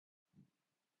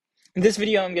In this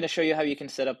video, I'm going to show you how you can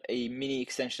set up a mini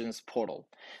extensions portal.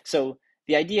 So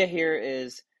the idea here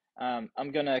is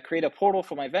I'm going to create a portal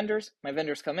for my vendors. My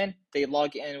vendors come in, they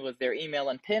log in with their email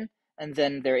and PIN, and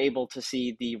then they're able to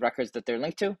see the records that they're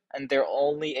linked to, and they're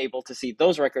only able to see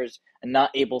those records and not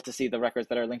able to see the records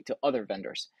that are linked to other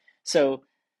vendors. So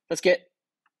let's get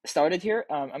started here.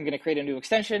 I'm going to create a new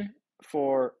extension.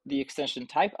 For the extension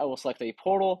type, I will select a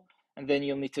portal, and then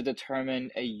you'll need to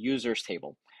determine a users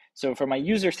table. So for my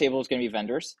users table, it's going to be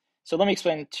vendors. So let me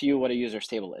explain to you what a users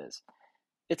table is.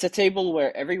 It's a table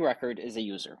where every record is a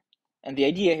user. And the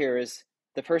idea here is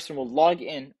the person will log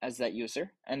in as that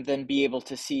user and then be able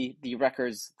to see the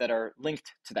records that are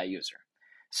linked to that user.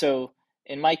 So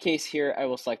in my case here, I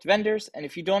will select vendors. And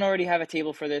if you don't already have a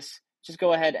table for this, just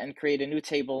go ahead and create a new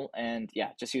table and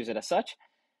just use it as such.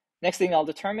 Next thing I'll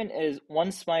determine is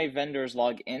once my vendors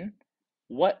log in,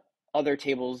 what other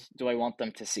tables do I want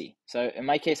them to see? So in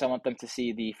my case, I want them to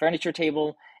see the furniture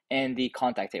table and the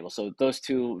contact table. So those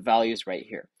two values right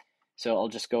here. So I'll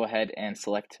just go ahead and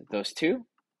select those two.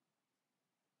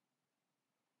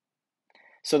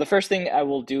 So the first thing I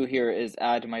will do here is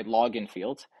add my login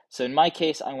field. So in my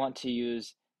case, I want to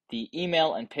use the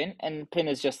email and PIN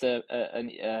is just a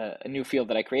new field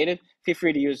that I created. Feel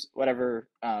free to use whatever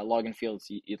login fields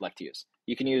you'd like to use.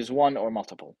 You can use one or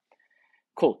multiple.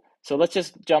 Cool. So let's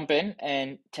just jump in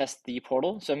and test the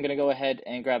portal. So I'm going to go ahead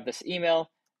and grab this email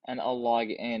and I'll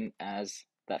log in as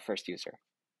that first user.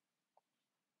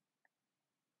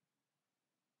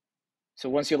 So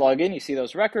once you log in, you see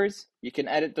those records. You can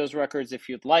edit those records if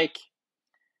you'd like.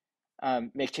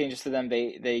 Make changes to them.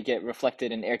 They get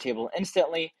reflected in Airtable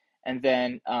instantly. And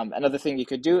then another thing you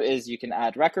could do is you can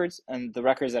add records, and the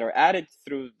records that are added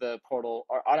through the portal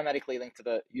are automatically linked to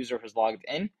the user who's logged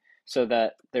in, so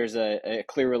that there's a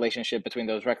clear relationship between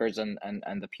those records and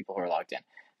the people who are logged in.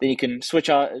 Then you can switch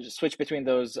between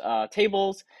those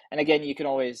tables, and again, you can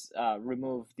always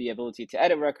remove the ability to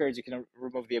edit records. You can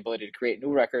remove the ability to create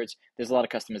new records. There's a lot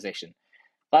of customization.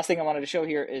 Last thing I wanted to show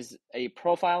here is a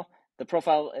profile. The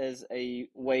profile is a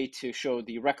way to show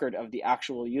the record of the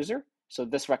actual user. So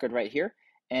this record right here,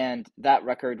 and that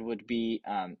record would be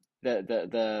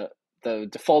the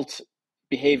default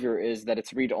behavior is that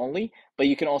it's read only, but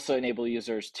you can also enable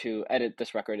users to edit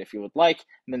this record if you would like,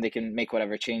 and then they can make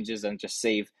whatever changes and just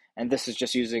save. And this is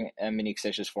just using a mini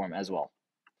extensions form as well.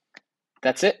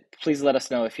 That's it. Please let us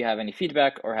know if you have any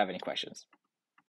feedback or have any questions.